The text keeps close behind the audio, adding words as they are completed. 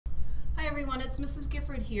everyone, it's Mrs.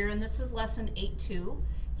 Gifford here, and this is lesson 8.2,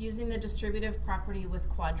 using the distributive property with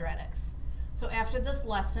quadratics. So after this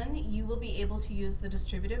lesson, you will be able to use the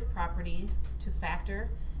distributive property to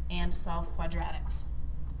factor and solve quadratics.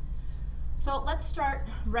 So let's start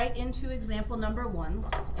right into example number 1,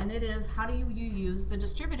 and it is, how do you use the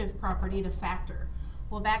distributive property to factor?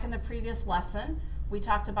 Well, back in the previous lesson, we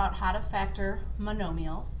talked about how to factor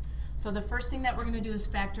monomials. So the first thing that we're going to do is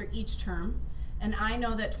factor each term. And I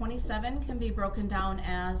know that 27 can be broken down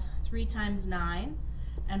as 3 times 9,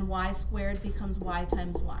 and y squared becomes y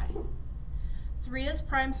times y. 3 is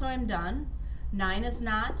prime, so I'm done. 9 is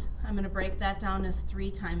not. I'm going to break that down as 3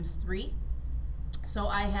 times 3. So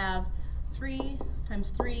I have 3 times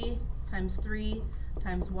 3 times 3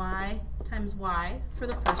 times y for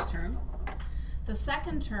the first term. The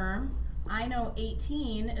second term, I know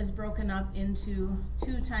 18 is broken up into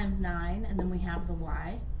 2 times 9, and then we have the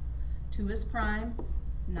y. 2 is prime,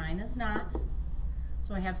 9 is not,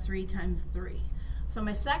 so I have 3 times 3. So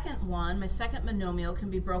my second one, my second monomial, can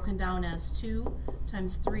be broken down as 2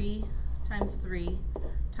 times 3 times 3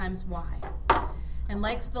 times y. And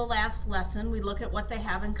like the last lesson, we look at what they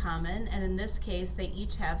have in common, and in this case, they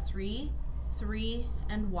each have 3, 3,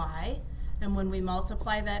 and y. And when we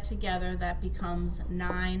multiply that together, that becomes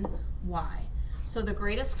 9y. So the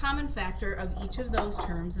greatest common factor of each of those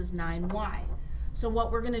terms is 9y. So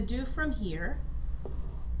what we're going to do from here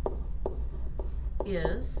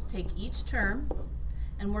is take each term,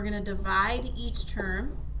 and we're going to divide each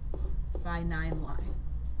term by 9y.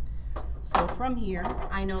 So from here,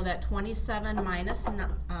 I know that 27 minus, I'm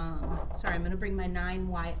going to bring my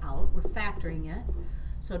 9y out. We're factoring it.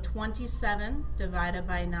 So 27 divided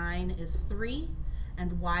by 9 is 3,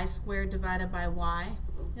 and y squared divided by y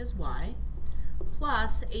is y,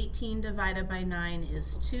 plus 18 divided by 9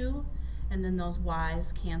 is 2, and then those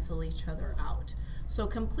y's cancel each other out. So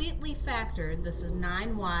completely factored, this is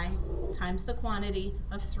 9y times the quantity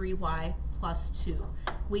of 3y plus 2.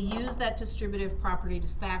 We use that distributive property to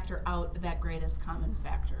factor out that greatest common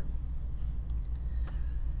factor.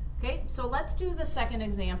 Okay, so let's do the second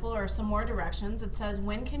example, or some more directions. It says,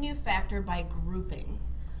 when can you factor by grouping?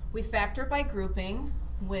 We factor by grouping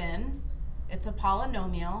when it's a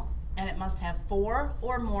polynomial and it must have 4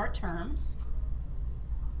 or more terms.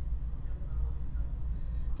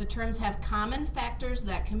 The terms have common factors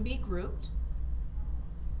that can be grouped.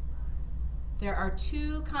 There are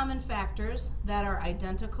 2 common factors that are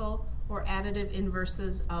identical or additive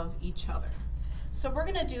inverses of each other. So we're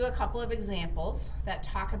going to do a couple of examples that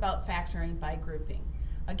talk about factoring by grouping.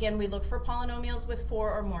 Again, we look for polynomials with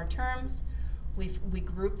 4 or more terms. We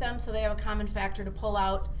group them so they have a common factor to pull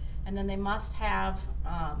out, and then they must have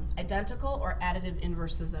identical or additive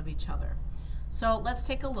inverses of each other. So let's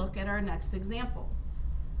take a look at our next example.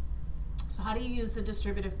 So how do you use the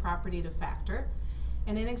distributive property to factor?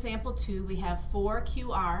 And in example 2, we have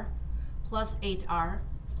 4qr plus 8r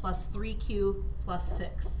plus 3q plus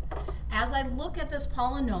 6. As I look at this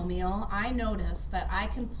polynomial, I notice that I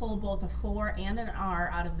can pull both a 4 and an r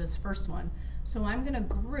out of this first one. So I'm going to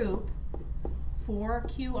group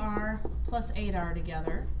 4qr plus 8r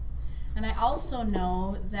together. And I also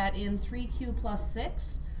know that in 3q plus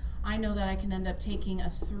 6, I know that I can end up taking a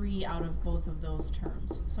 3 out of both of those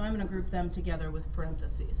terms. So I'm going to group them together with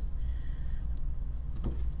parentheses.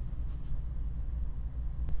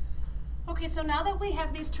 Okay, so now that we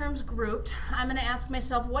have these terms grouped, I'm going to ask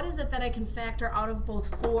myself, what is it that I can factor out of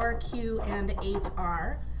both 4q and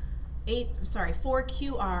 8r?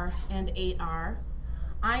 4qr and 8r.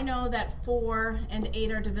 I know that 4 and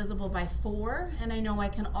 8 are divisible by 4, and I know I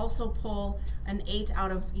can also pull an 8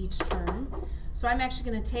 out of each term. So I'm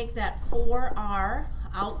actually going to take that 4r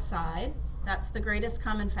outside. That's the greatest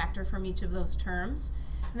common factor from each of those terms.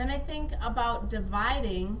 And then I think about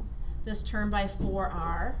dividing this term by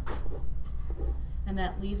 4r, and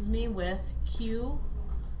that leaves me with q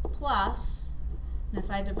plus, and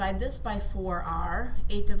if I divide this by 4r,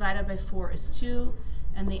 8 divided by 4 is 2,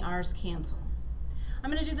 and the r's cancel. I'm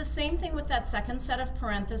going to do the same thing with that second set of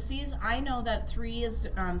parentheses. I know that 3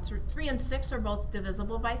 and 6 are both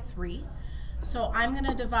divisible by 3. So I'm going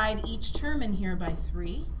to divide each term in here by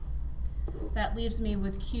 3. That leaves me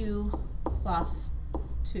with q plus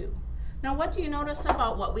 2. Now what do you notice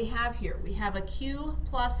about what we have here? We have a q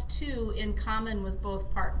plus 2 in common with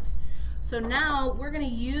both parts. So now we're going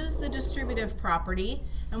to use the distributive property,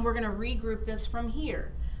 and we're going to regroup this from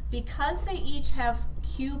here. Because they each have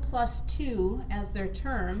q plus 2 as their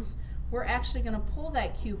terms, we're actually going to pull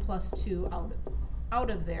that q plus 2 out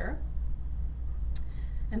of there.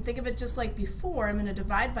 And think of it just like before. I'm going to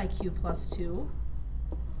divide by q plus 2.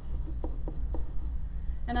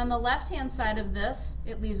 And on the left-hand side of this,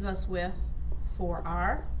 it leaves us with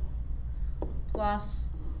 4r plus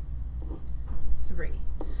 3.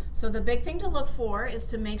 So the big thing to look for is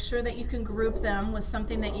to make sure that you can group them with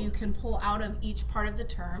something that you can pull out of each part of the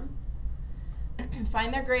term.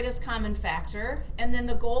 Find their greatest common factor, and then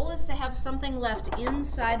the goal is to have something left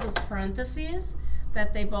inside those parentheses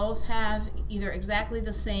that they both have either exactly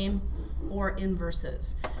the same or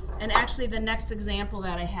inverses. And actually the next example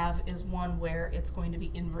that I have is one where it's going to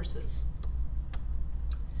be inverses.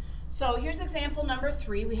 So here's example number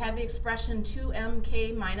 3. We have the expression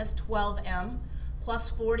 2mk minus 12m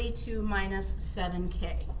plus 42 minus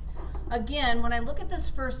 7k. Again, when I look at this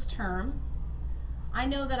first term, I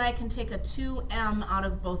know that I can take a 2m out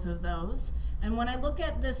of both of those. And when I look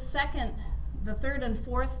at this second, the third and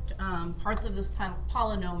fourth parts of this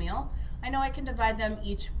polynomial, I know I can divide them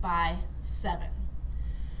each by 7.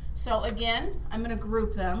 So again, I'm going to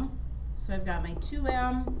group them. So I've got my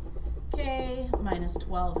 2mk minus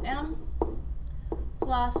 12m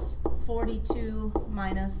plus 42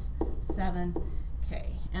 minus 7k.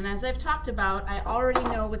 And as I've talked about, I already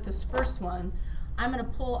know with this first one, I'm going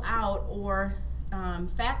to pull out or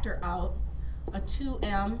factor out a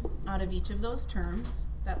 2m out of each of those terms.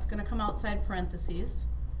 That's going to come outside parentheses.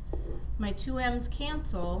 My 2m's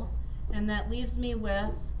cancel, and that leaves me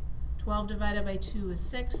with 12 divided by 2 is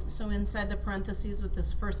 6. So inside the parentheses with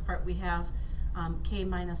this first part we have k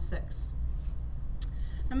minus 6.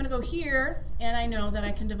 I'm going to go here, and I know that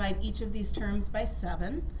I can divide each of these terms by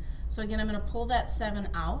 7. So again, I'm going to pull that 7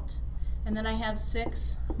 out, and then I have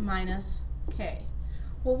 6 minus k.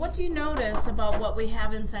 Well, what do you notice about what we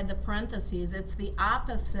have inside the parentheses? It's the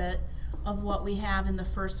opposite of what we have in the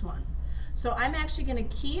first one. So I'm actually going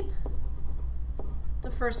to keep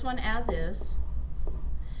the first one as is,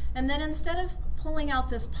 and then instead of pulling out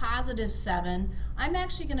this positive 7, I'm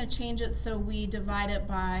actually going to change it so we divide it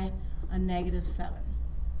by a negative 7.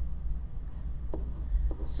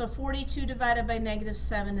 So 42 divided by negative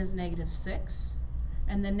 7 is negative 6,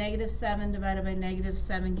 and then negative 7 divided by negative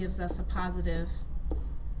 7 gives us a positive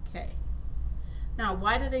k. Now,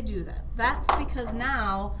 why did I do that? That's because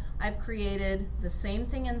now I've created the same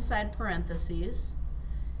thing inside parentheses.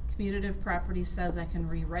 Commutative property says I can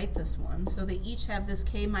rewrite this one. So they each have this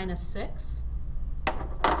k minus 6.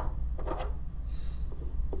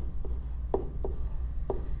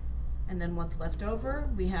 And then what's left over?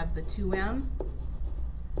 We have the 2m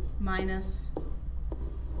minus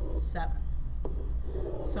 7.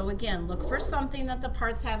 So again, look for something that the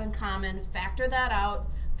parts have in common, factor that out.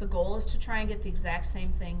 The goal is to try and get the exact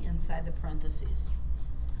same thing inside the parentheses.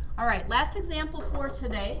 All right, last example for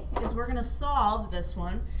today is we're going to solve this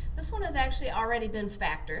one. This one has actually already been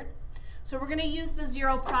factored. So we're going to use the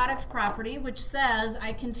zero product property, which says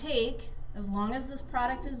I can take, as long as this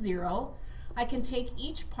product is 0, I can take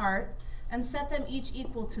each part and set them each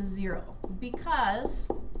equal to 0, because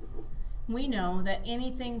we know that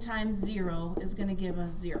anything times 0 is going to give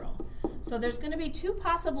us 0. So there's going to be two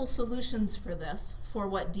possible solutions for this, for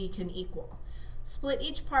what d can equal. Split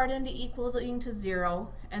each part into equaling to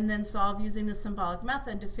 0, and then solve using the symbolic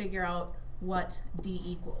method to figure out what d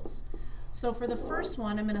equals. So for the first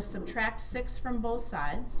one, I'm going to subtract 6 from both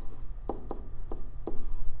sides,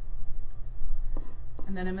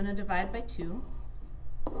 and then I'm going to divide by 2.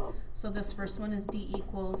 So this first one is d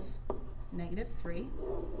equals negative 3.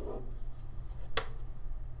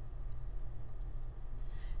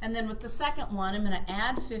 And then with the second one, I'm going to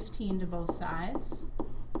add 15 to both sides.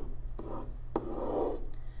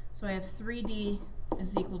 So I have 3d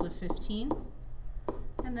is equal to 15.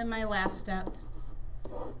 And then my last step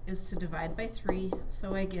is to divide by 3,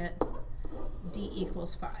 so I get d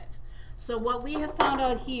equals 5. So what we have found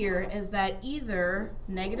out here is that either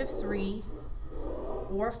negative 3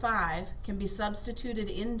 or 5 can be substituted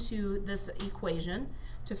into this equation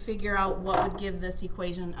to figure out what would give this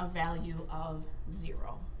equation a value of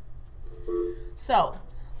 0. So,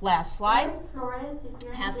 last slide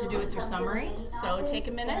has to do with your summary. So take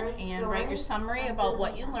a minute and write your summary about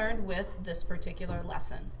what you learned with this particular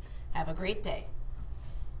lesson. Have a great day.